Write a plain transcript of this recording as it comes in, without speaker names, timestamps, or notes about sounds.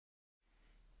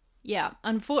Yeah,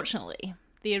 unfortunately,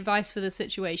 the advice for this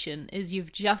situation is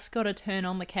you've just got to turn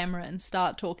on the camera and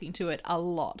start talking to it a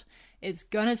lot. It's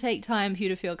gonna take time for you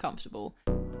to feel comfortable.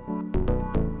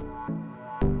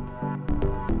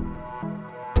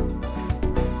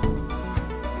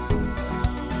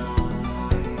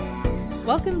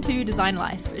 Welcome to Design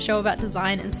Life, a show about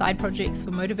design and side projects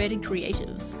for motivated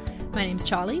creatives. My name's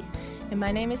Charlie. And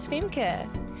my name is Femke.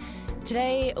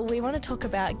 Today we want to talk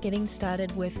about getting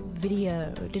started with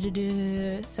video.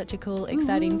 Such a cool,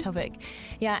 exciting topic.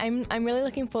 Yeah, I'm really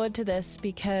looking forward to this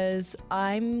because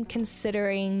I'm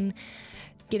considering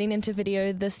getting into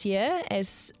video this year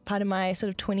as part of my sort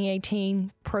of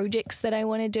 2018 projects that I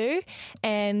want to do.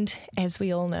 And as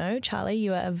we all know, Charlie,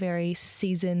 you are a very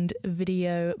seasoned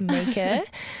video maker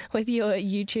with your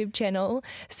YouTube channel.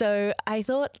 So I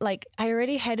thought, I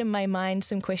already had in my mind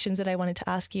some questions that I wanted to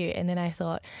ask you. And then I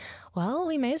thought, well,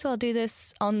 we may as well do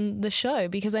this on the show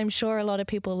because I'm sure a lot of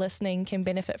people listening can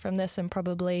benefit from this and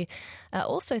probably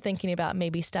also thinking about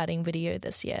maybe starting video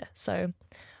this year. So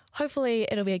hopefully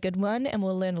it'll be a good one and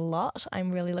we'll learn a lot.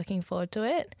 I'm really looking forward to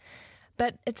it.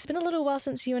 But it's been a little while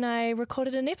since you and I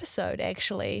recorded an episode,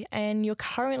 actually, and you're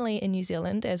currently in New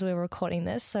Zealand as we're recording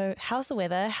this. So how's the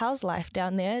weather? How's life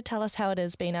down there? Tell us how it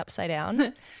is being upside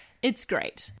down. It's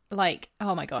great.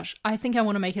 Oh my gosh, I think I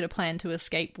want to make it a plan to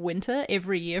escape winter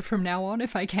every year from now on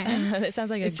if I can. That sounds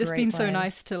like a great It's just been so plan.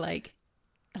 nice to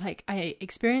I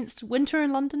experienced winter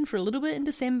in London for a little bit in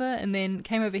December and then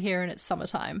came over here and it's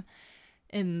summertime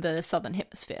in the southern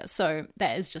hemisphere. So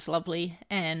that is just lovely.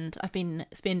 And I've been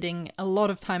spending a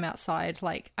lot of time outside.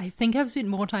 I think I've spent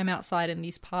more time outside in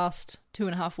these past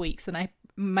 2.5 weeks than I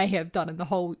may have done in the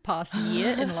whole past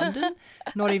year in London.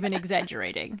 Not even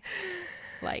exaggerating.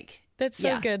 That's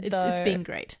so good, though. It's been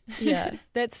great. Yeah,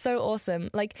 that's so awesome.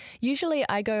 Usually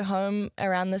I go home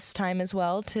around this time as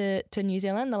well to New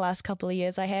Zealand. The last couple of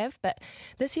years I have, but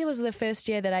this year was the first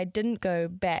year that I didn't go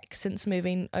back since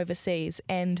moving overseas.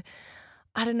 And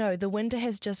I don't know, the winter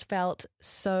has just felt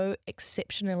so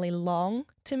exceptionally long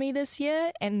to me this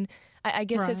year. And I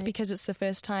guess it's because it's the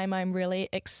first time I'm really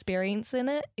experiencing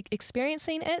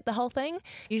it, the whole thing.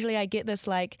 Usually I get this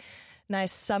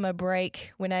nice summer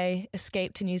break when I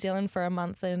escape to New Zealand for a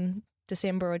month in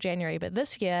December or January. But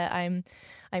this year I'm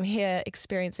here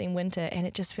experiencing winter and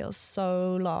it just feels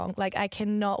so long. I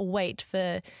cannot wait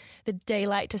for the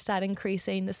daylight to start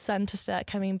increasing, the sun to start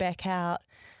coming back out.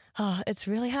 Oh, it's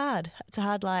really hard. It's a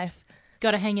hard life.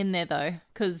 Got to hang in there though,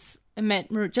 because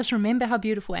just remember how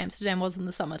beautiful Amsterdam was in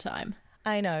the summertime.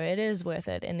 I know, it is worth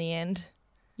it in the end.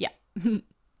 Yeah.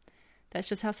 That's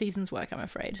just how seasons work, I'm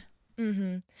afraid.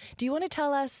 Mm-hmm. Do you want to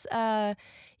tell us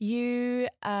you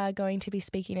are going to be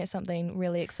speaking at something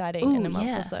really exciting in a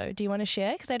month or so? Do you want to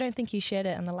share? Because I don't think you shared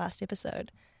it in the last episode.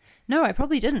 No, I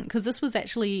probably didn't, because this was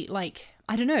actually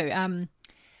I don't know.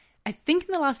 I think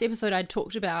in the last episode I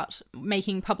talked about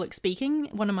making public speaking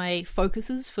one of my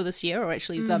focuses for this year, or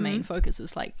actually the main focus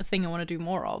is the thing I want to do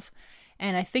more of.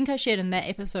 And I think I shared in that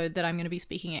episode that I'm going to be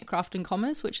speaking at Craft and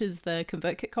Commerce, which is the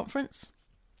ConvertKit conference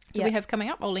that we have coming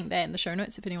up. I'll link that in the show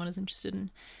notes if anyone is interested in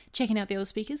checking out the other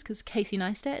speakers, because Casey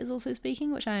Neistat is also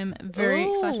speaking, which I am very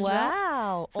excited about.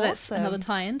 Wow, So that's another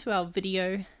tie-in to our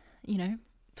video,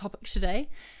 topic today.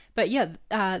 But yeah,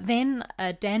 then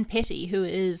Dan Petty, who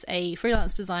is a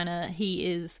freelance designer, he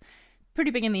is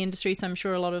pretty big in the industry, so I'm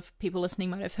sure a lot of people listening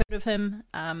might have heard of him.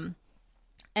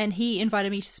 And he invited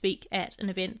me to speak at an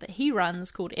event that he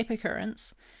runs called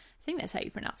Epicurrence. I think that's how you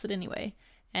pronounce it anyway.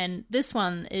 And this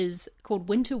one is called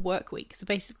Winter Work Week. So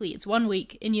basically it's 1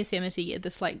 week in Yosemite at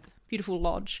this beautiful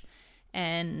lodge.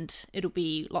 And it'll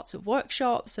be lots of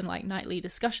workshops and nightly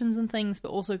discussions and things, but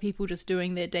also people just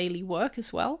doing their daily work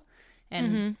as well.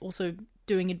 And also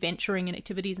doing adventuring and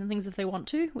activities and things if they want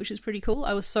to, which is pretty cool.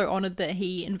 I was so honored that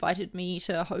he invited me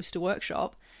to host a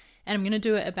workshop. And I'm going to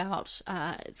do it about,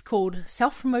 it's called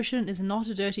Self-Promotion is Not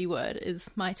a Dirty Word, is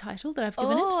my title that I've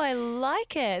given it. Oh, I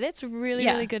like it. That's a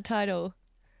really good title.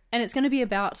 And it's going to be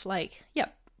about,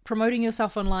 promoting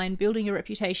yourself online, building your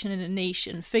reputation in a niche,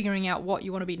 and figuring out what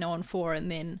you want to be known for,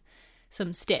 and then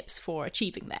some steps for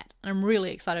achieving that. And I'm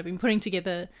really excited. I've been putting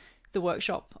together the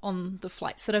workshop on the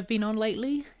flights that I've been on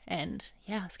lately, and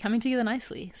yeah, it's coming together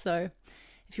nicely. So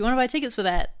if you want to buy tickets for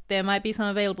that, there might be some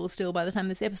available still by the time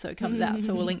this episode comes out,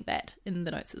 so we'll link that in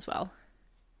the notes as well.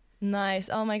 Nice.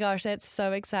 Oh my gosh, that's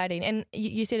so exciting. And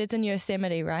you said it's in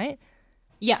Yosemite, right?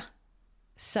 Yeah.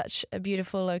 Such a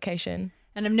beautiful location.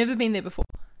 And I've never been there before.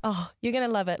 Oh, you're going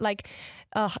to love it.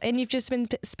 And you've just been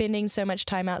spending so much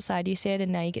time outside, you said,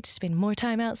 and now you get to spend more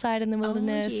time outside in the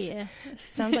wilderness. Oh, yeah.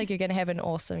 Sounds like you're going to have an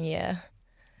awesome year.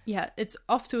 Yeah, it's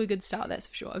off to a good start, that's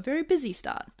for sure. A very busy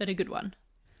start, but a good one.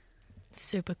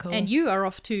 Super cool. And you are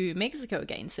off to Mexico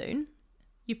again soon.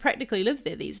 You practically live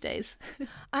there these days.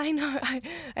 I know.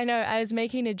 I know. I was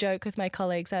making a joke with my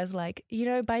colleagues. I was like,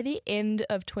 by the end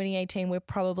of 2018, we're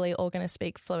probably all going to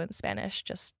speak fluent Spanish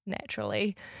just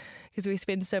naturally because we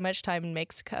spend so much time in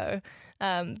Mexico.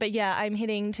 But yeah, I'm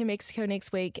heading to Mexico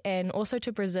next week and also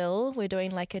to Brazil. We're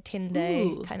doing like a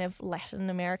 10-day kind of Latin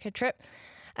America trip,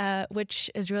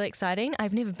 which is really exciting.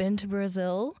 I've never been to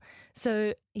Brazil.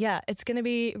 So yeah, it's going to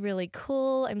be really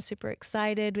cool. I'm super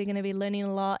excited. We're going to be learning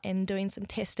a lot and doing some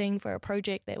testing for a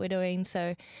project that we're doing.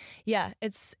 So yeah,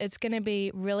 it's going to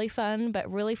be really fun,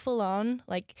 but really full on.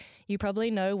 Like you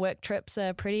probably know, work trips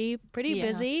are pretty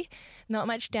busy, not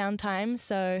much downtime.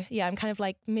 So yeah, I'm kind of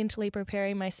like mentally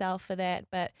preparing myself for that.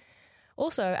 But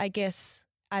also, I guess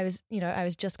I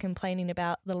was just complaining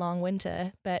about the long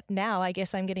winter, but now I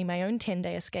guess I'm getting my own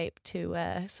 10-day escape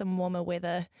to some warmer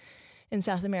weather in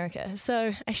South America.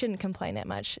 So I shouldn't complain that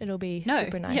much. It'll be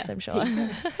super nice, I'm sure.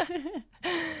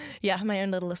 Yeah, my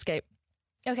own little escape.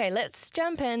 Okay, let's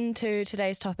jump into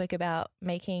today's topic about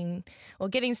getting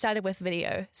started with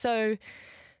video. So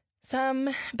some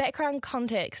background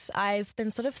context. I've been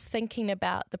sort of thinking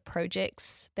about the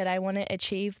projects that I want to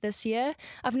achieve this year.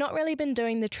 I've not really been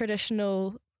doing the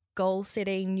traditional goal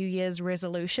setting, New Year's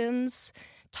resolutions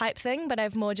type thing, but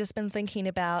I've more just been thinking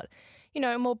about,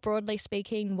 more broadly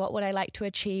speaking, what would I like to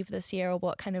achieve this year or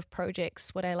what kind of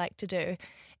projects would I like to do?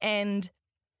 And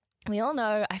we all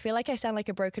know, I feel like I sound like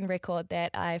a broken record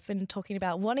that I've been talking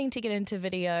about wanting to get into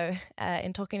video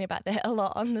and talking about that a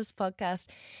lot on this podcast.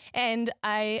 And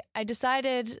I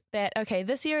decided that, okay,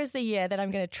 this year is the year that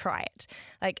I'm going to try it.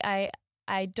 Like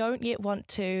I don't yet want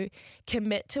to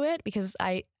commit to it because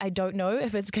I don't know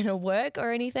if it's going to work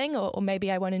or anything, or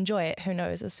maybe I won't enjoy it. Who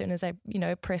knows? As soon as I,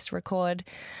 press record,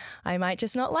 I might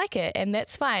just not like it, and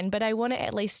that's fine. But I want to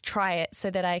at least try it so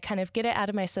that I kind of get it out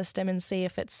of my system and see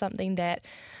if it's something that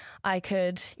I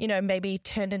could, maybe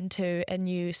turn into a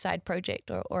new side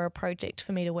project or a project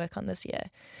for me to work on this year.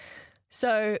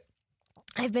 So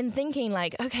I've been thinking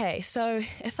like, okay, so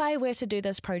if I were to do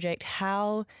this project,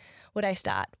 how would I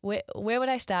start? Where would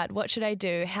I start? What should I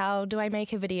do? How do I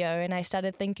make a video? And I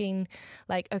started thinking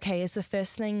like, okay, is the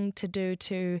first thing to do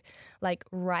to like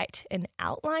write an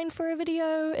outline for a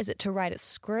video? Is it to write a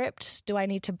script? Do I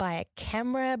need to buy a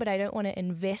camera, but I don't want to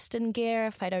invest in gear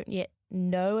if I don't yet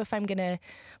know if I'm going to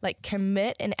like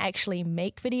commit and actually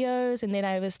make videos? And then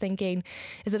I was thinking,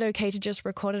 is it okay to just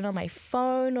record it on my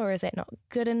phone, or is that not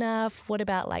good enough? What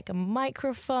about like a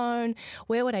microphone?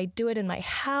 Where would I do it in my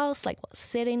house? Like what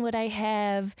setting would I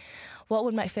have? What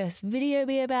would my first video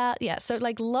be about? Yeah, so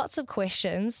like lots of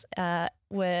questions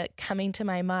were coming to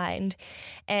my mind,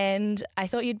 and I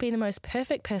thought you'd be the most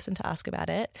perfect person to ask about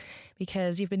it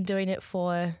because you've been doing it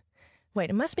for,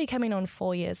 it must be coming on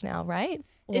 4 years now, right?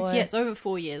 It's over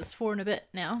 4 years, 4 and a bit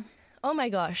now. Oh my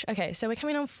gosh. Okay, so we're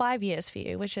coming on 5 years for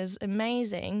you, which is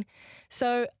amazing.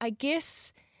 So I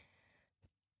guess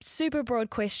super broad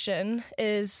question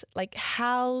is like,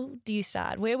 how do you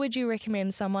start? Where would you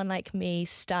recommend someone like me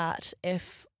start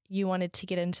if you wanted to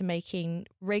get into making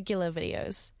regular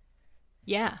videos?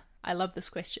 Yeah, I love this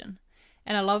question.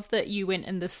 And I love that you went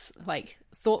in this like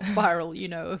thought spiral,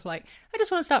 of like, I just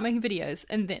want to start making videos.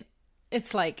 And then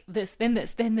it's like this, then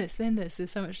this, then this, then this.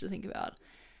 There's so much to think about.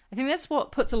 I think that's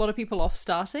what puts a lot of people off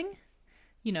starting,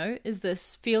 is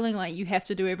this feeling like you have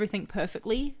to do everything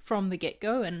perfectly from the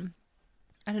get-go. And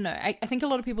I don't know, I think a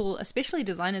lot of people, especially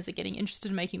designers, are getting interested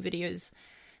in making videos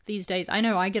these days. I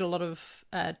know I get a lot of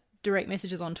direct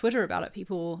messages on Twitter about it,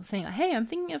 people saying, like, hey, I'm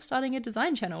thinking of starting a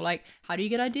design channel. Like, how do you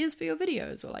get ideas for your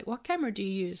videos? Or like, what camera do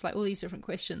you use? Like all these different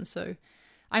questions. So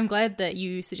I'm glad that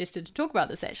you suggested to talk about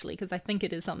this actually, because I think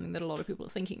it is something that a lot of people are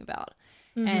thinking about.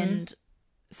 Mm-hmm. And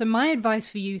so my advice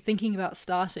for you thinking about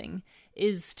starting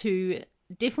is to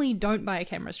definitely don't buy a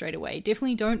camera straight away.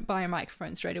 Definitely don't buy a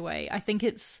microphone straight away. I think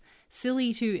it's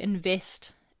silly to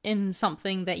invest in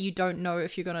something that you don't know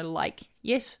if you're going to like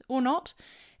yet or not,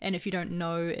 and if you don't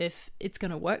know if it's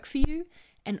going to work for you.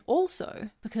 And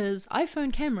also because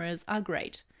iPhone cameras are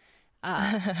great.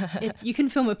 You can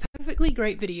film a perfectly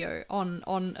great video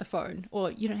on a phone,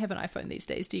 or you don't have an iPhone these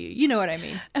days, do you? You know what I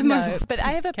mean? No, but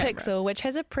I have a Pixel, which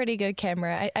has a pretty good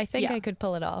camera. I think I could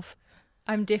pull it off.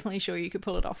 I'm definitely sure you could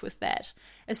pull it off with that,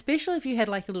 especially if you had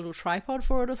like a little tripod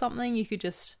for it or something. You could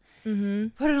just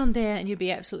put it on there and you'd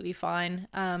be absolutely fine.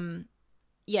 Don't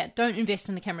invest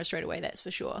in the camera straight away, that's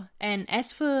for sure. And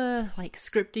as for like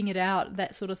scripting it out,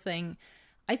 that sort of thing,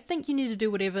 I think you need to do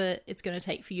whatever it's going to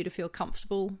take for you to feel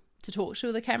comfortable to talk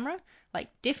to the camera. Like,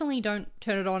 definitely don't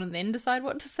turn it on and then decide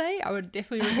what to say. I would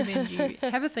definitely recommend you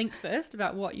have a think first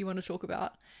about what you want to talk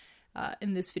about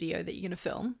in this video that you're going to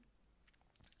film.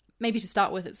 maybe to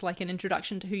start with, it's like an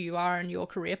introduction to who you are and your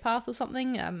career path or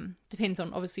something. Depends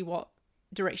on obviously what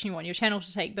direction you want your channel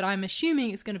to take, but I'm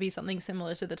assuming it's going to be something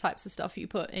similar to the types of stuff you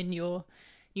put in your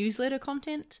newsletter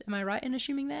content. Am I right in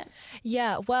assuming that?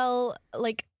 Yeah, well,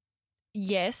 like,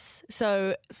 yes.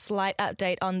 So slight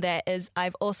update on that is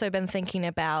I've also been thinking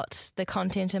about the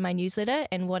content in my newsletter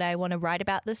and what I want to write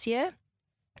about this year.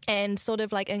 And sort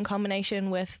of like in combination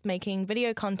with making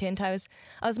video content, I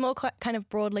was more kind of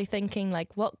broadly thinking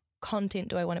like, what content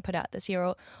do I want to put out this year,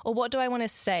 or what do I want to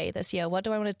say this year? What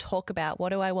do I want to talk about? What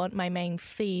do I want my main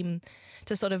theme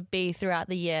to sort of be throughout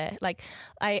the year? Like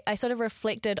I sort of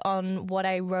reflected on what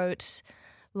I wrote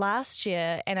last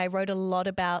year, and I wrote a lot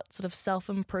about sort of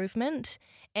self-improvement,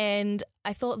 and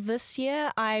I thought this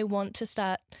year I want to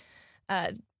start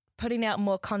putting out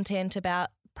more content about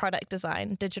product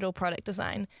design, digital product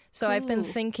design. So I've been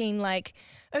thinking like,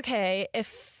 okay,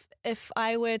 if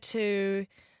I were to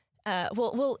I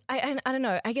don't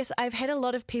know. I guess I've had a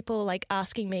lot of people like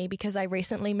asking me, because I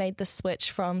recently made the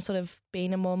switch from sort of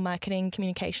being a more marketing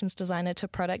communications designer to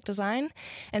product design.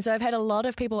 And so I've had a lot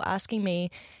of people asking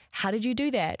me, how did you do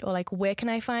that? Or like, where can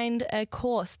I find a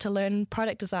course to learn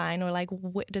product design? Or like,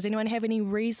 does anyone have any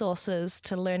resources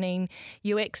to learning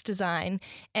UX design?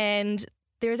 And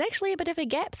there is actually a bit of a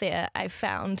gap there, I've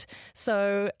found.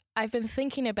 So I've been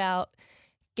thinking about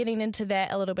getting into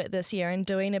that a little bit this year and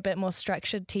doing a bit more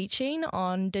structured teaching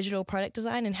on digital product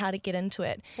design and how to get into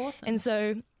it. Awesome. And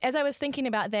so as I was thinking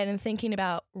about that and thinking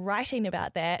about writing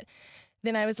about that,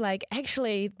 then I was like,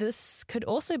 actually, this could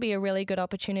also be a really good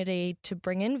opportunity to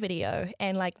bring in video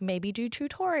and like maybe do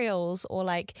tutorials, or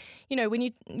like, you know, when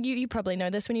you probably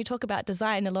know this, when you talk about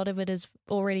design, a lot of it is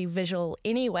already visual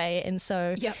anyway. And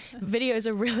so video is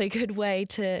a really good way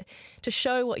to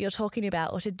show what you're talking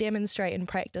about, or to demonstrate and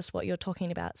practice what you're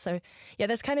talking about. So yeah,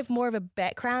 that's kind of more of a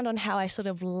background on how I sort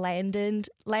of landed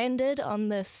on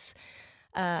this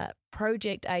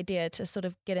project idea to sort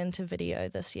of get into video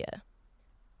this year.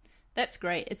 That's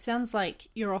great. It sounds like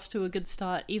you're off to a good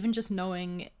start, even just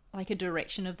knowing like a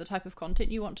direction of the type of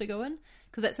content you want to go in.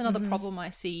 Because that's another problem I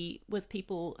see with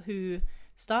people who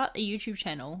start a YouTube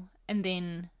channel and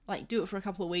then like do it for a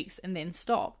couple of weeks and then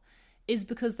stop, is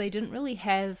because they didn't really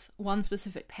have one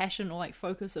specific passion or like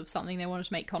focus of something they wanted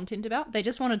to make content about. They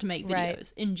just wanted to make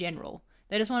videos in general.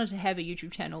 They just wanted to have a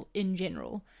YouTube channel in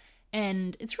general.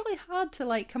 And it's really hard to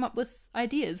like come up with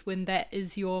ideas when that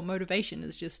is your motivation,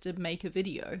 is just to make a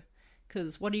video.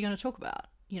 Because what are you going to talk about,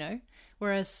 you know?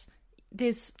 Whereas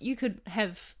you could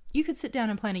sit down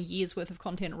and plan a year's worth of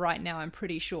content right now, I'm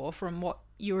pretty sure, from what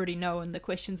you already know and the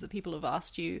questions that people have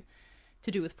asked you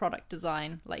to do with product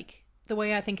design. Like, the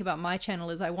way I think about my channel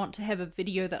is I want to have a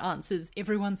video that answers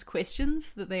everyone's questions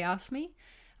that they ask me.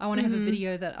 I want to have a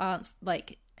video that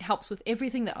helps with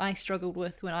everything that I struggled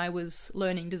with when I was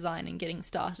learning design and getting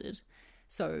started.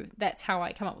 So that's how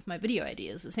I come up with my video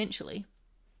ideas, essentially.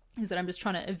 Is that I'm just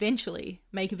trying to eventually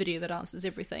make a video that answers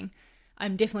everything.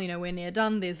 I'm definitely nowhere near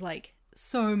done. There's like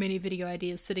so many video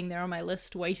ideas sitting there on my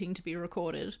list waiting to be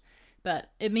recorded,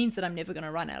 but it means that I'm never going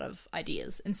to run out of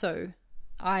ideas. And so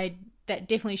that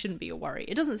definitely shouldn't be a worry.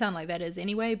 It doesn't sound like that is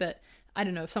anyway, but I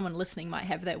don't know if someone listening might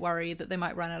have that worry that they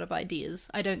might run out of ideas.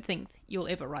 I don't think you'll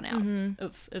ever run out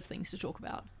of things to talk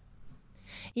about.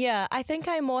 Yeah, I think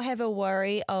I more have a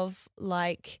worry of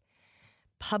like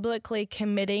publicly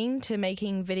committing to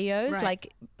making videos,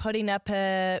 like putting up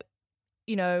a,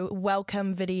 you know,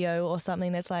 welcome video or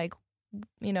something that's like,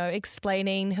 you know,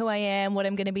 explaining who I am, what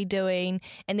I'm going to be doing,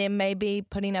 and then maybe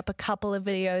putting up a couple of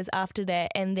videos after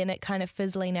that and then it kind of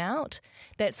fizzling out.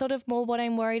 That's sort of more what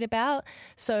I'm worried about.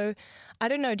 So I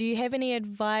don't know, do you have any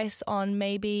advice on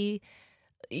maybe,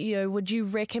 you know, would you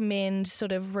recommend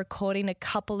sort of recording a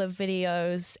couple of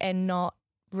videos and not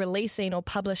releasing or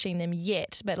publishing them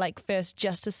yet, but like first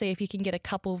just to see if you can get a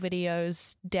couple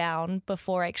videos down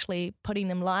before actually putting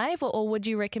them live? Or would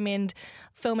you recommend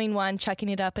filming one, chucking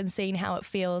it up and seeing how it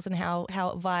feels and how it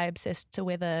vibes as to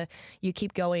whether you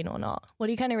keep going or not? What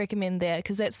do you kind of recommend there?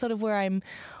 Because that's sort of where I'm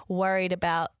worried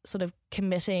about sort of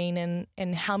committing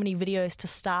and how many videos to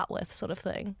start with, sort of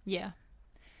thing. Yeah.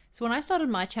 So when I started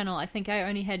my channel, I think I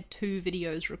only had 2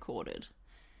 videos recorded.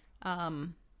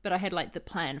 But I had like the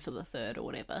plan for the third or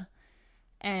whatever.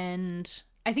 And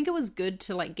I think it was good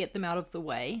to like get them out of the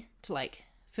way, to like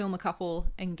film a couple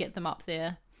and get them up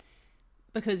there.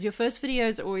 Because your first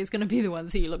videos are always going to be the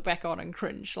ones that you look back on and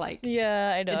cringe. Like,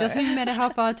 yeah, I know. It doesn't even matter how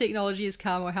far technology has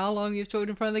come or how long you've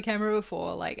talked in front of the camera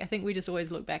before. Like, I think we just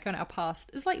always look back on our past.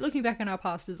 It's like looking back on our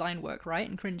past design work, right?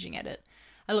 And cringing at it.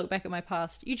 I look back at my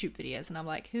past YouTube videos and I'm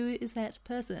like, who is that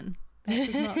person? That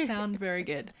does not sound very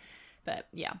good. But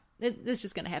yeah, it's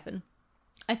just going to happen.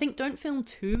 I think don't film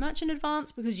too much in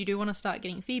advance, because you do want to start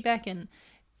getting feedback, and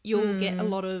you'll get a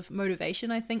lot of motivation,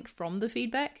 I think, from the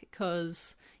feedback,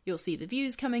 because you'll see the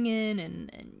views coming in,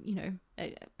 and you know,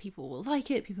 people will like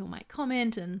it, people might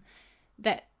comment, and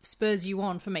that spurs you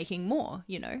on for making more,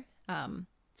 you know.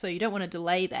 So you don't want to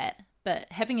delay that,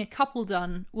 but having a couple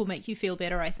done will make you feel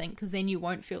better, I think, because then you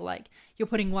won't feel like you're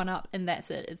putting one up and that's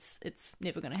it. It's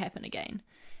never going to happen again.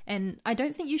 And I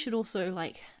don't think you should also,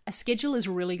 like, a schedule is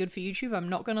really good for YouTube, I'm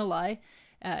not going to lie.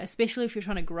 Especially if you're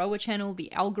trying to grow a channel,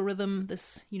 the algorithm,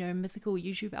 this, you know, mythical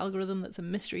YouTube algorithm that's a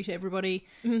mystery to everybody,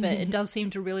 but it does seem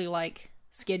to really like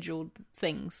scheduled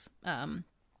things.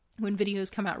 When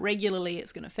videos come out regularly,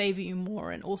 it's going to favor you more,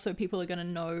 and also people are going to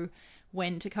know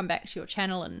when to come back to your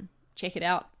channel and check it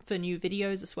out for new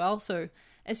videos as well. So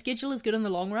a schedule is good in the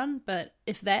long run, but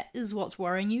if that is what's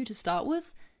worrying you to start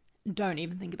with, don't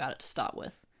even think about it to start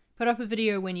with. Put up a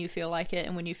video when you feel like it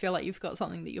and when you feel like you've got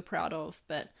something that you're proud of,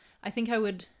 but I think I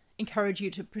would encourage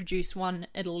you to produce one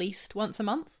at least once a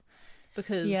month,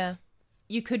 because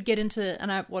you could get into,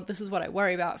 and this is what I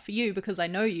worry about for you, because I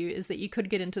know you, is that you could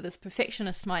get into this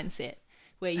perfectionist mindset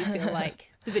where you feel like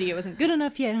the video isn't good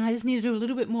enough yet and I just need to do a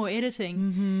little bit more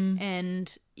editing,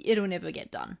 and it'll never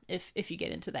get done if you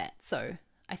get into that. So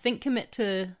I think commit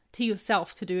to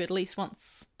yourself to do at least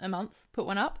once a month, put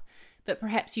one up, but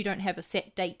perhaps you don't have a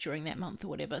set date during that month or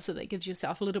whatever, so that gives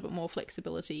yourself a little bit more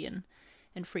flexibility and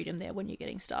freedom there when you're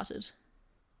getting started.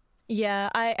 Yeah,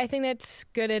 I think that's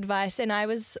good advice. And I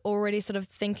was already sort of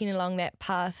thinking along that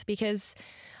path, because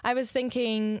I was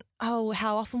thinking, oh,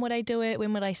 how often would I do it?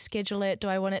 When would I schedule it? Do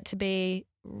I want it to be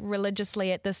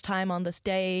religiously at this time on this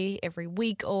day every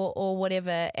week or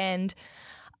whatever? And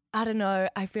I don't know,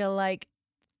 I feel like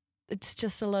it's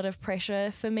just a lot of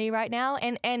pressure for me right now.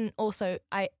 And also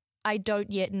I don't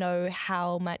yet know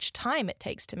how much time it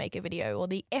takes to make a video or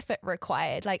the effort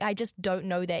required. Like, I just don't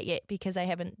know that yet because I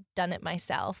haven't done it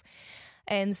myself.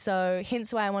 And so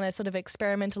hence why I want to sort of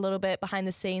experiment a little bit behind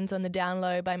the scenes on the down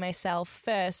low by myself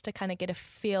first, to kind of get a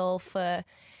feel for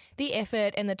the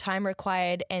effort and the time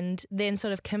required, and then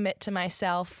sort of commit to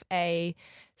myself a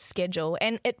schedule.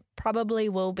 And it probably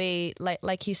will be,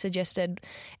 like you suggested,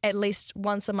 at least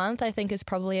once a month, I think is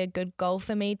probably a good goal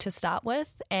for me to start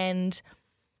with. And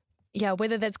yeah,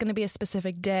 whether that's going to be a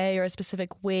specific day or a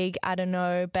specific week, I don't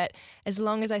know. But as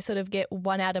long as I sort of get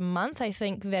one out a month, I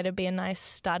think that'd be a nice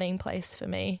starting place for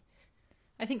me.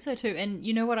 I think so too. And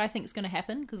you know what I think is going to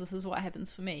happen, because this is what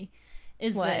happens for me,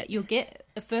 is that you'll get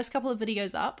the first couple of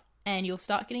videos up and you'll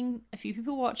start getting a few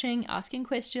people watching, asking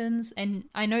questions. And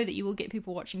I know that you will get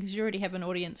people watching because you already have an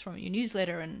audience from your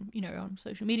newsletter and, you know, on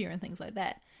social media and things like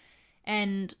that.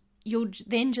 And you'll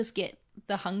then just get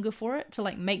the hunger for it to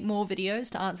like make more videos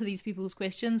to answer these people's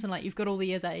questions, and like you've got all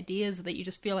these ideas that you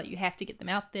just feel like you have to get them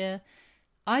out there.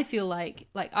 I feel like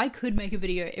I could make a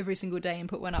video every single day and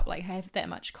put one up. Like, I have that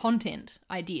much content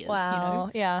ideas, you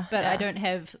know? Yeah. But I don't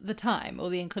have the time or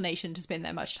the inclination to spend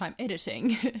that much time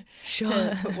editing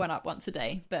to put one up once a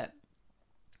day. But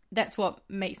that's what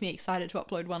makes me excited to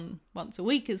upload one once a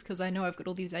week, is because I know I've got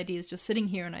all these ideas just sitting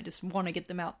here and I just want to get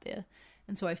them out there.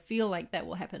 And so I feel like that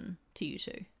will happen to you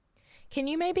too. Can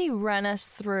you maybe run us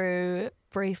through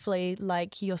briefly,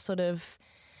 like, your sort of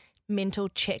mental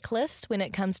checklist when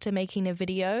it comes to making a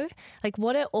video? Like,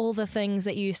 what are all the things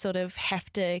that you sort of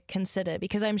have to consider?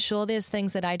 Because I'm sure there's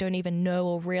things that I don't even know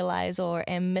or realize or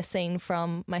am missing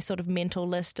from my sort of mental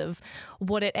list of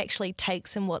what it actually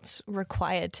takes and what's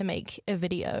required to make a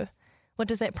video. What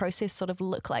does that process sort of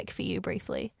look like for you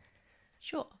briefly?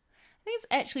 Sure. I think it's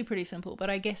actually pretty simple, but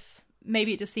I guess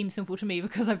maybe it just seems simple to me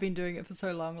because I've been doing it for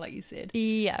so long, like you said.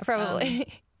 Yeah, probably.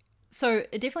 So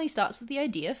it definitely starts with the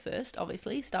idea first,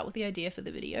 obviously. Start with the idea for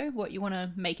the video, what you want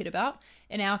to make it about.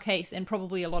 In our case, and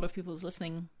probably a lot of people's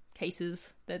listening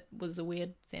cases, that was a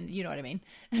weird sentence, you know what I mean?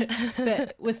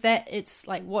 But with that, it's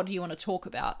like, what do you want to talk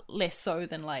about? Less so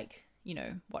than like, you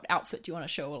know, what outfit do you want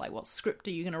to show, or like what script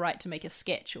are you going to write to make a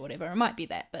sketch or whatever. It might be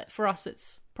that, but for us,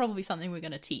 it's probably something we're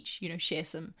going to teach, you know, share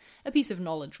a piece of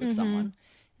knowledge with someone.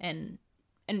 And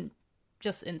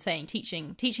just in saying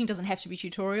teaching doesn't have to be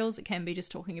tutorials. It can be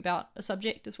just talking about a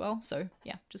subject as well. So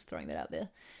yeah, just throwing that out there.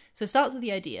 So start with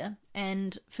the idea.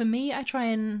 And for me, I'm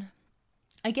trying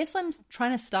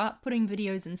to start putting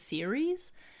videos in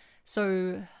series.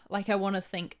 So like, I want to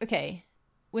think, okay,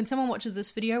 when someone watches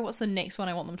this video, what's the next one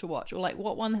I want them to watch? Or like,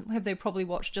 what one have they probably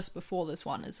watched just before this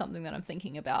one is something that I'm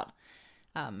thinking about.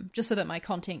 Just so that my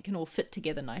content can all fit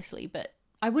together nicely. But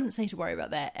I wouldn't say to worry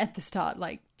about that at the start.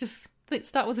 Like, just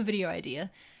start with a video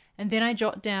idea, and then I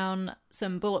jot down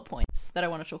some bullet points that I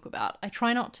want to talk about. I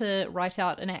try not to write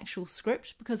out an actual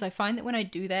script, because I find that when I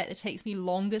do that, it takes me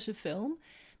longer to film,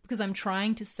 because I'm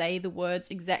trying to say the words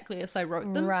exactly as I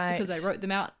wrote them, Right. because I wrote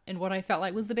them out in what I felt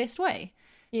like was the best way.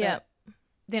 Yeah. But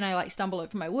then I like stumble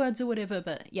over my words or whatever.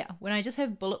 But yeah, when I just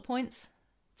have bullet points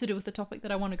to do with the topic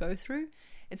that I want to go through,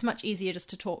 it's much easier just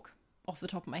to talk off the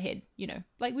top of my head, you know,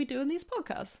 like we do in these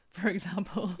podcasts, for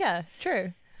example. Yeah,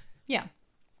 true. Yeah.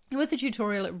 And with the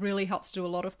tutorial, it really helps to do a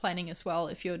lot of planning as well.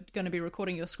 If you're going to be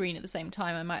recording your screen at the same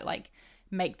time, I might like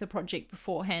make the project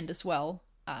beforehand as well,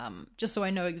 just so I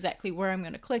know exactly where I'm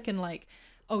going to click and like,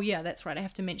 oh yeah, that's right, I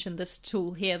have to mention this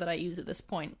tool here that I use at this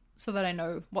point, so that I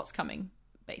know what's coming,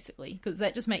 basically. Because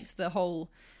that just makes the whole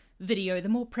video, the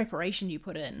more preparation you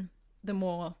put in, the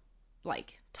more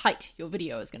like tight your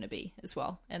video is going to be as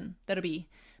well. And that'll be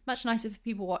much nicer for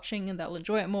people watching, and they'll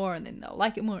enjoy it more, and then they'll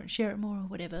like it more and share it more or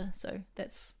whatever. So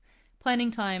that's,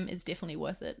 planning time is definitely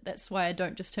worth it. That's why I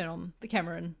don't just turn on the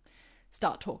camera and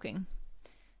start talking.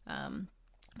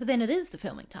 But then it is the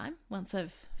filming time once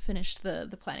I've finished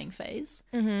the planning phase.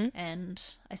 And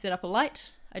I set up a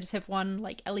light. I just have one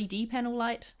like LED panel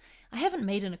light. I haven't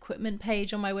made an equipment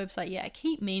page on my website yet. I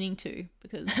keep meaning to,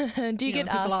 because Do you get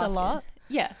people asked a ask lot? it.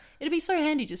 Yeah, it'd be so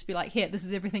handy just to be like, here, this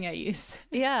is everything I use.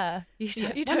 Yeah, you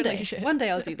Yeah, totally should. One day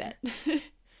I'll do that.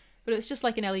 But it's just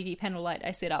like an LED panel light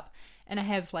I set up, and I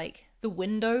have like the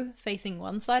window facing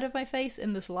one side of my face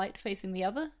and this light facing the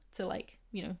other to like,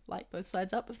 you know, light both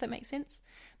sides up, if that makes sense.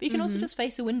 But you can also just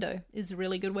face a window is a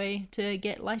really good way to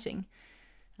get lighting.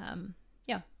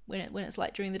 Yeah, when it's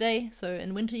light during the day. So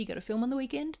in winter you got to film on the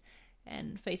weekend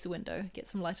and face a window, get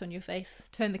some light on your face,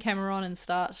 turn the camera on and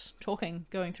start talking,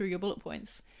 going through your bullet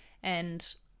points.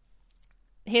 And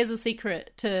here's a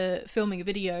secret to filming a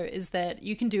video is that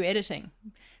you can do editing.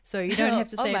 So you don't have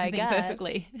to say my everything God.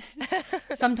 perfectly.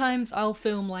 Sometimes I'll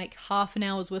film like half an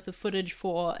hour's worth of footage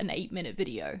for an 8-minute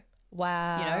video,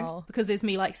 Wow. you know, because there's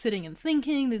me like sitting and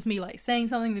thinking, there's me like saying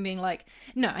something, then being like,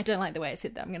 no, I don't like the way I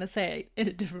said that, I'm going to say it in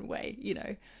a different way, you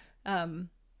know.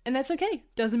 And that's okay,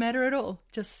 doesn't matter at all.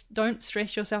 Just don't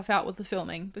stress yourself out with the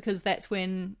filming, because that's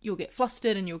when you'll get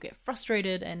flustered and you'll get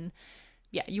frustrated, and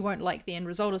yeah, you won't like the end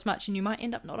result as much, and you might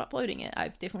end up not uploading it.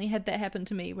 I've definitely had that happen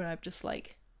to me, where I've just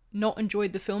like not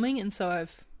enjoyed the filming, and so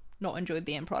I've not enjoyed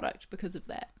the end product because of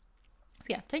that. So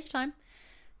yeah, take your time,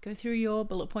 go through your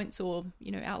bullet points or,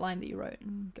 you know, outline that you wrote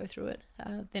and go through it.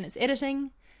 Then it's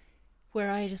editing,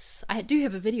 where I do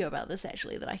have a video about this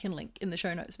actually that I can link in the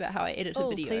show notes about how I edit a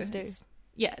video. Please do.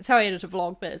 It's how I edit a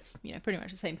vlog, but it's, you know, pretty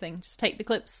much the same thing. Just take the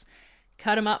clips,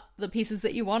 cut them up, the pieces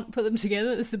that you want, put them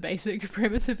together. Is the basic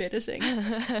premise of editing.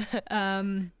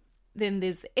 Then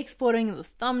there's the exporting of the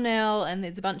thumbnail, and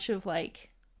there's a bunch of like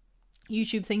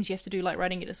YouTube things you have to do, like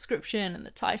writing a description and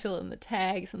the title and the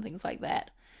tags and things like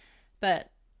that. But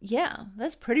yeah,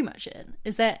 that's pretty much it.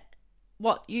 Is that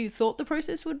what you thought the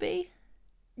process would be?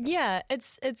 Yeah,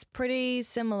 it's pretty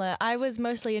similar. I was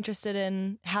mostly interested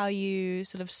in how you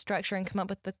sort of structure and come up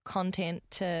with the content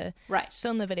to Right.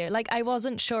 film the video. Like, I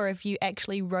wasn't sure if you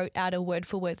actually wrote out a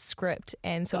word-for-word script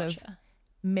and sort of Gotcha.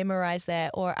 memorize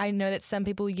that, or I know that some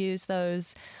people use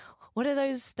those. What are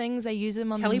those things they use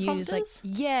them on the news? Like, Teleprompters?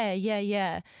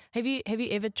 yeah. Have you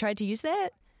ever tried to use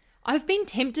that? I've been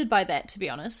tempted by that, to be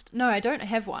honest. No, I don't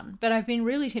have one, but I've been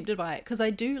really tempted by it because I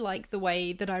do like the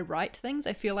way that I write things.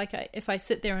 I feel like if I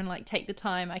sit there and like take the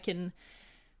time, I can,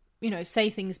 you know, say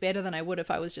things better than I would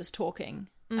if I was just talking.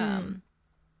 And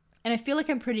I feel like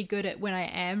I'm pretty good at, when I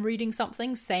am reading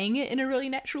something, saying it in a really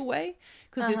natural way,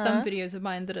 because there's some videos of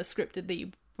mine that are scripted that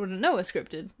you wouldn't know are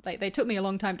scripted. Like, they took me a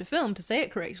long time to film to say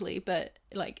it correctly, but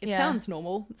like it sounds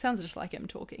normal. It sounds just like I'm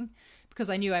talking,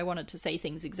 because I knew I wanted to say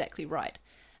things exactly right.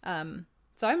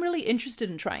 So I'm really interested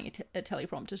in trying a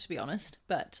teleprompter, to be honest,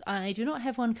 but I do not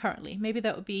have one currently. Maybe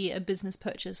that would be a business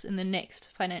purchase in the next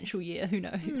financial year. Who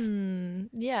knows?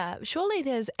 Yeah, surely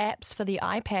there's apps for the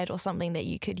iPad or something that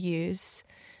you could use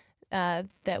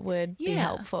that would be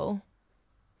helpful.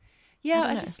 Yeah, I don't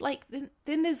I know. just like,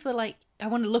 then there's the like, I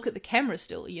want to look at the camera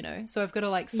still, you know, so I've got to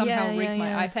like somehow rig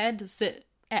my iPad to sit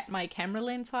at my camera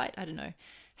lens height. I don't know.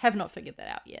 Have not figured that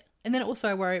out yet. And then also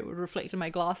I worry it would reflect in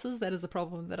my glasses. That is a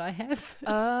problem that I have.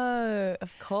 Oh,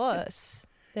 of course.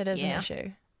 That is an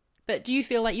issue. But do you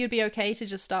feel like you'd be okay to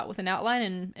just start with an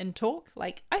outline and talk?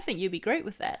 Like, I think you'd be great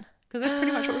with that, because that's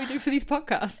pretty much what we do for these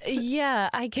podcasts. Yeah,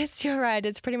 I guess you're right.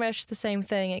 It's pretty much the same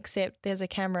thing, except there's a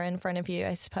camera in front of you,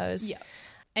 I suppose. Yeah.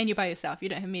 And you're by yourself. You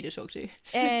don't have me to talk to.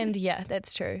 And yeah,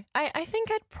 that's true. I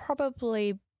think I'd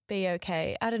probably be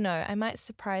okay. I don't know. I might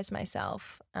surprise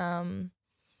myself.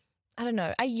 I don't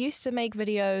know. I used to make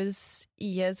videos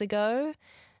years ago,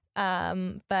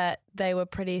 but they were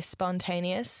pretty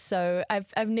spontaneous. So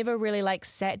I've never really like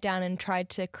sat down and tried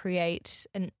to create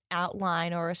an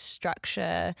outline or a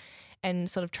structure and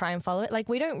sort of try and follow it. Like,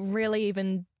 we don't really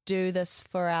even do this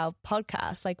for our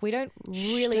podcast. Like, we don't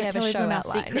really have a show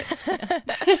outline.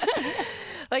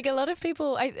 Like, a lot of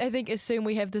people, I think, assume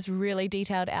we have this really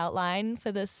detailed outline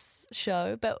for this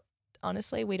show, but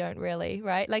honestly, we don't really,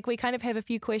 right? Like, we kind of have a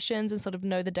few questions and sort of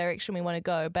know the direction we want to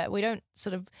go, but we don't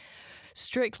sort of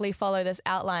strictly follow this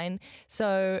outline.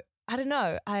 So I don't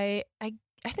know. I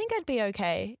think I'd be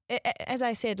okay. As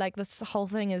I said, like, this whole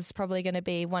thing is probably going to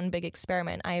be one big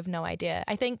experiment. I have no idea.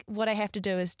 I think what I have to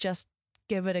do is just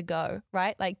give it a go,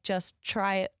 right? Like, just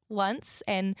try it once.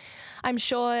 And I'm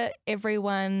sure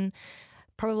everyone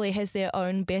probably has their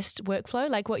own best workflow.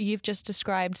 Like, what you've just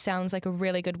described sounds like a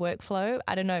really good workflow.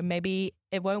 I don't know, maybe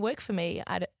it won't work for me.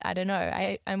 I don't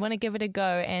know. I want to give it a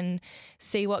go and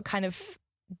see what kind of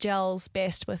gels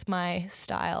best with my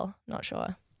style. Not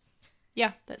sure.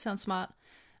 Yeah, that sounds smart.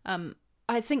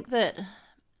 I think that,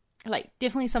 like,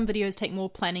 definitely some videos take more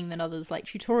planning than others. Like,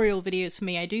 tutorial videos for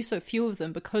me, I do so few of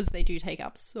them because they do take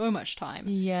up so much time.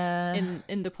 Yeah.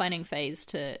 In the planning phase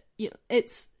to,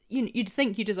 it's, you'd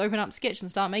think you just open up Sketch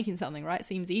and start making something, right?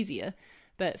 Seems easier.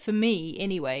 But for me,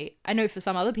 anyway, I know for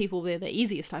some other people, they're the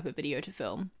easiest type of video to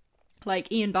film. Like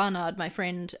Ian Barnard, my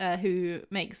friend,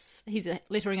 he's a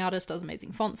lettering artist, does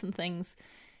amazing fonts and things.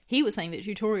 He was saying that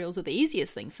tutorials are the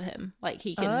easiest thing for him. Like,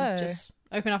 he can just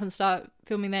open up and start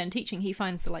filming that and teaching. He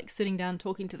finds the, like, sitting down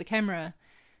talking to the camera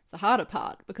the harder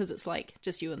part because it's like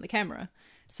just you and the camera.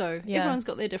 So everyone's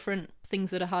got their different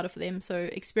things that are harder for them. So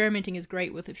experimenting is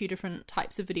great with a few different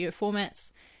types of video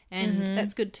formats. And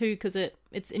that's good too, because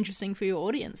it's interesting for your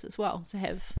audience as well to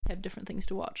have different things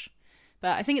to watch.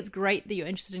 But I think it's great that you're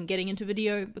interested in getting into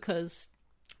video because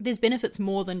there's benefits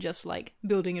more than just, like,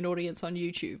 building an audience on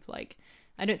YouTube. Like,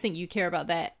 I don't think you care about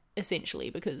that essentially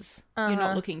because you're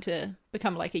not looking to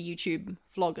become like a YouTube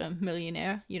vlogger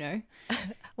millionaire, you know.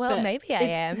 Well, but maybe I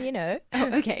am, you know.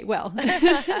 Oh, okay, well,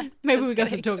 maybe we've got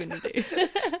some talking to do.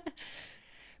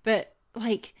 But,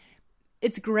 like,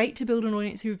 it's great to build an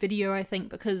audience through video, I think,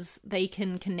 because they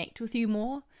can connect with you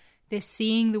more. They're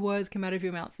seeing the words come out of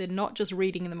your mouth. They're not just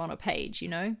reading them on a page, you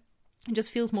know. It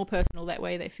just feels more personal that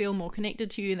way. They feel more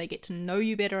connected to you and they get to know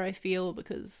you better, I feel,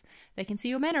 because they can see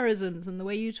your mannerisms and the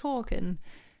way you talk and,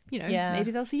 you know,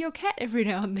 maybe they'll see your cat every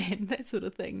now and then, that sort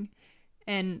of thing.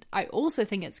 And I also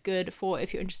think it's good for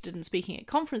if you're interested in speaking at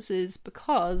conferences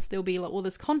because there'll be, like, all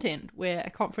this content where a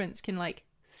conference can, like,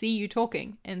 see you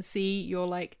talking and see your,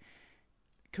 like,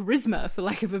 charisma, for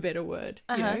lack of a better word.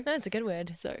 You know? That's a good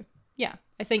word. So, yeah,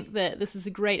 I think that this is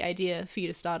a great idea for you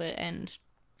to start it, and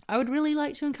I would really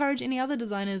like to encourage any other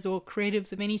designers or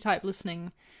creatives of any type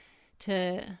listening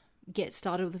to get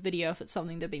started with a video if it's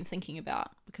something they've been thinking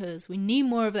about, because we need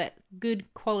more of that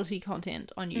good quality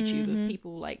content on YouTube of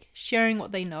people, like, sharing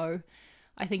what they know.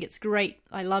 I think it's great.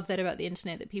 I love that about the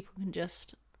internet, that people can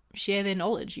just share their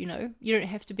knowledge, you know. You don't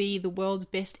have to be the world's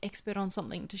best expert on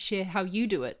something to share how you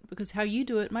do it, because how you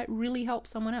do it might really help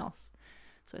someone else.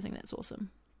 So I think that's awesome.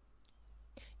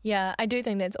 Yeah, I do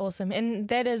think that's awesome. And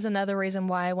that is another reason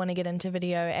why I want to get into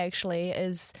video, actually,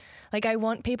 is, like, I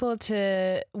want people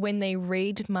to, when they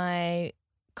read my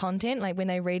content, like when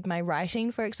they read my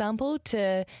writing, for example,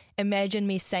 to imagine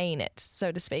me saying it,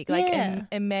 so to speak. Like,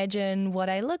 imagine what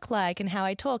I look like and how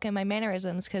I talk and my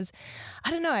mannerisms. Because,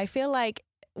 I don't know, I feel like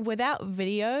without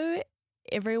video,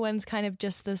 everyone's kind of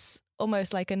just this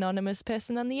almost like anonymous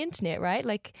person on the internet, right?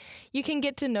 Like, you can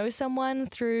get to know someone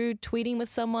through tweeting with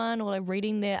someone or, like,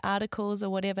 reading their articles or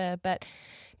whatever, but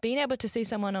being able to see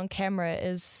someone on camera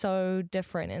is so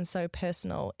different and so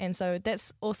personal. And so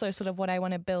that's also sort of what I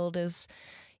want to build is,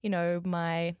 you know,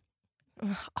 my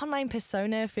online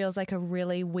persona feels like a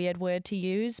really weird word to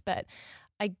use, but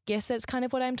I guess that's kind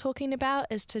of what I'm talking about,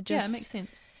 is to just... Yeah, it makes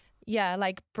sense. Yeah,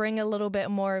 like, bring a little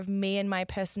bit more of me and my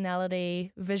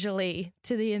personality visually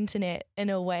to the internet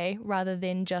in a way, rather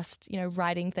than just, you know,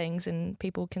 writing things and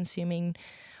people consuming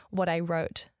what I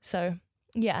wrote. So,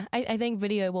 yeah, I think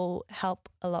video will help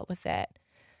a lot with that.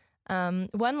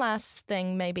 One last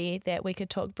thing maybe that we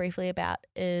could talk briefly about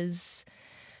is,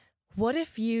 what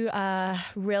if you are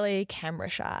really camera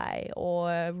shy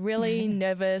or really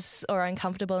nervous or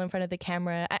uncomfortable in front of the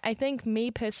camera? I think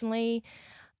me personally,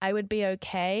 I would be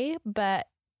okay, but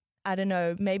I don't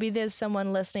know, maybe there's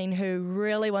someone listening who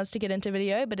really wants to get into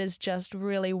video but is just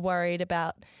really worried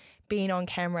about being on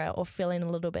camera or feeling a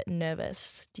little bit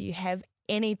nervous. Do you have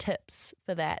any tips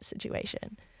for that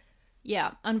situation?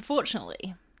 Yeah,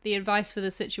 unfortunately, the advice for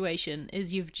this situation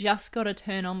is you've just got to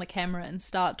turn on the camera and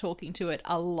start talking to it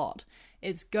a lot.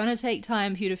 It's going to take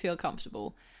time for you to feel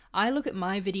comfortable. I look at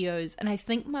my videos and I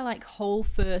think my, like, whole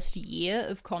first year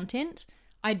of content,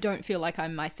 I don't feel like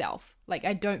I'm myself. Like,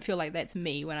 I don't feel like that's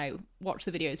me when I watch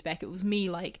the videos back. It was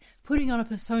me, like, putting on a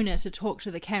persona to talk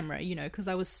to the camera, you know, because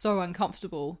I was so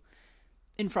uncomfortable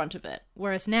in front of it.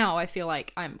 Whereas now I feel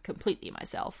like I'm completely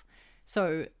myself.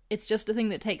 So it's just a thing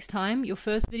that takes time. Your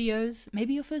first videos,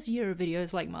 maybe your first year of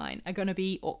videos like mine, are going to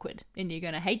be awkward and you're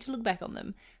going to hate to look back on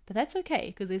them. But that's okay,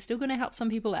 because they're still going to help some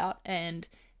people out. And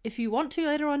if you want to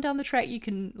later on down the track, you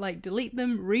can, like, delete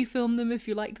them, refilm them if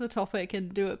you like the topic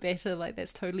and do it better. Like,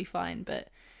 that's totally fine. But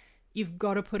you've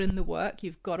got to put in the work.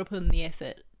 You've got to put in the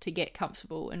effort to get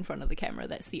comfortable in front of the camera.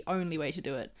 That's the only way to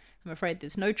do it. I'm afraid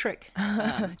there's no trick.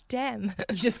 Damn.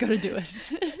 You just got to do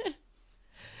it.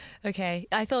 Okay,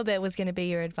 I thought that was going to be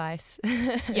your advice.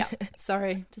 Yeah,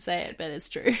 sorry to say it, but it's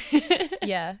true.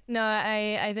 Yeah, no,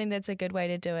 I think that's a good way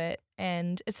to do it.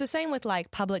 And it's the same with,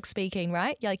 like, public speaking,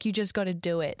 right? Like, you just got to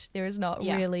do it. There is not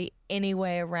really any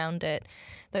way around it.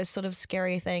 Those sort of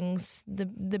scary things,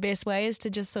 the best way is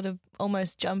to just sort of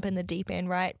almost jump in the deep end,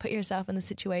 right? Put yourself in the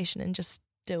situation and just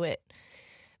do it.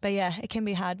 But yeah, it can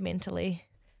be hard mentally.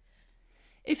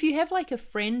 If you have, like, a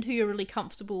friend who you're really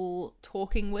comfortable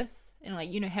talking with, and,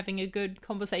 like, you know, having a good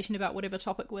conversation about whatever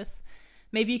topic with,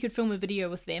 maybe you could film a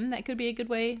video with them. That could be a good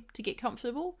way to get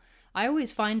comfortable. I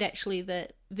always find, actually,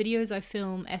 that videos I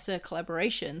film as a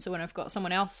collaboration, so when I've got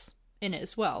someone else in it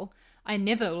as well, I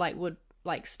never, like, would,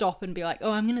 like, stop and be like,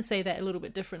 oh, I'm going to say that a little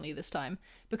bit differently this time,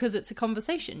 because it's a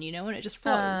conversation, you know, and it just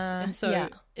flows. And so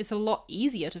it's a lot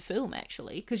easier to film,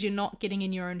 actually, because you're not getting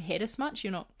in your own head as much.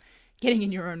 You're not getting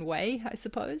in your own way, I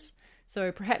suppose. So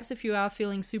perhaps if you are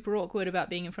feeling super awkward about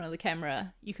being in front of the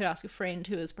camera, you could ask a friend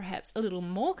who is perhaps a little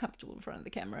more comfortable in front of the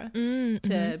camera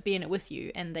to be in it with you,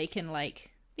 and they can,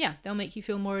 like, they'll make you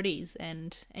feel more at ease,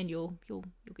 and you'll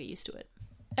get used to it.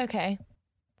 Okay,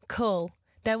 cool.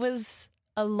 That was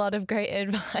a lot of great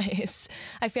advice.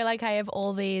 I feel like I have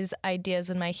all these ideas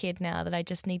in my head now that I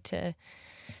just need to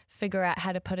figure out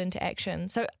how to put into action.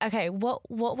 So, okay, what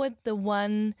would the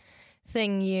one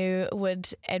thing you would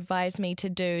advise me to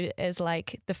do as,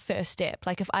 like, the first step?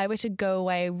 Like, if I were to go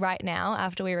away right now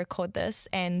after we record this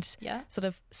and sort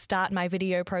of start my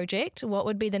video project, what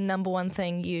would be the number one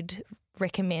thing you'd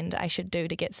recommend I should do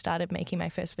to get started making my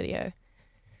first video?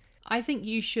 I think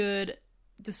you should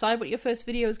decide what your first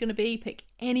video is going to be. Pick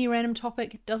any random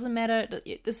topic. It doesn't matter.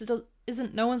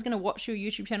 No one's going to watch your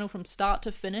YouTube channel from start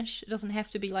to finish. It doesn't have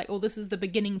to be like, oh, this is the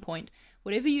beginning point.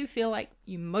 Whatever you feel like,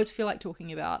 you most feel like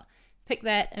talking about, pick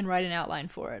that and write an outline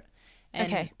for it.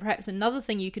 And perhaps another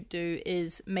thing you could do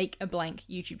is make a blank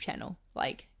YouTube channel.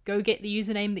 Like, go get the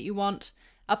username that you want,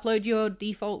 upload your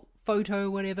default photo,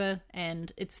 whatever,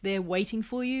 and it's there waiting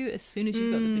for you as soon as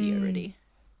you've got the video ready.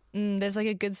 There's, like,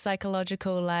 a good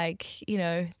psychological, like, you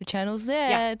know, the channel's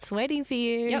there, it's waiting for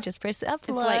you, just press the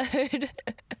upload. It's like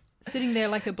sitting there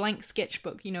like a blank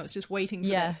sketchbook, you know, it's just waiting for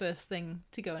that first thing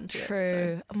to go into it.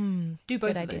 True. So do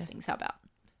both of those things. How about?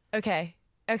 Okay.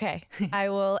 I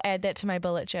will add that to my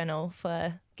bullet journal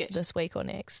for this week or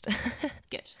next.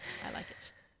 Good. I like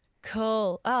it.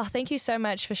 Cool. Oh, thank you so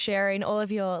much for sharing all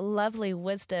of your lovely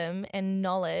wisdom and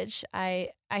knowledge.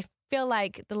 I feel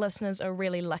like the listeners are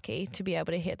really lucky to be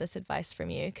able to hear this advice from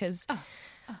you, because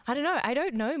I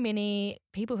don't know many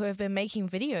people who have been making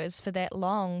videos for that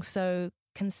long, so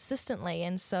consistently,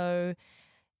 and so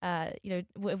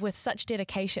with such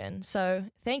dedication. So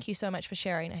thank you so much for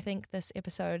sharing. I think this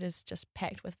episode is just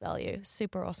packed with value.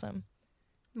 Super awesome.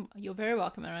 You're very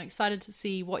welcome, and I'm excited to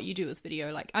see what you do with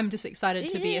video. Like, I'm just excited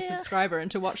to be a subscriber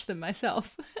and to watch them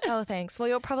myself. Oh, thanks. Well,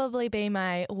 you'll probably be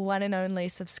my one and only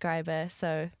subscriber,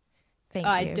 so thank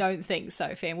you. I don't think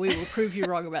so, fam. We will prove you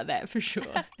wrong about that for sure.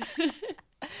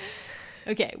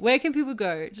 Okay, where can people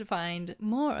go to find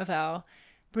more of our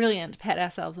brilliant pat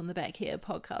ourselves on the back here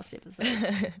podcast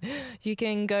episodes? You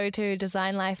can go to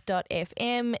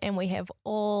designlife.fm, and we have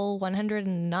all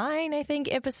 109, I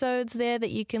think, episodes there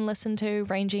that you can listen to,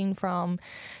 ranging from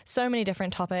so many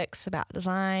different topics about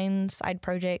design, side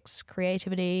projects,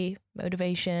 creativity,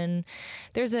 motivation.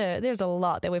 There's a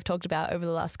lot that we've talked about over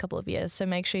the last couple of years, so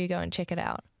make sure you go and check it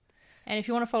out. And if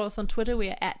you want to follow us on Twitter, we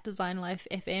are at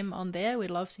designlifefm on there. We'd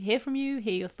love to hear from you,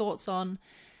 hear your thoughts on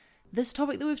this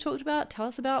topic that we've talked about. Tell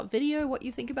us about video, what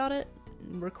you think about it.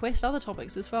 Request other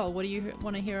topics as well. What do you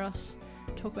want to hear us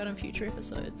talk about in future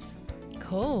episodes?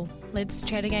 Cool. Let's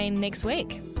chat again next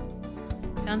week.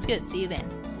 Sounds good. See you then.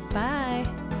 Bye.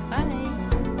 Bye.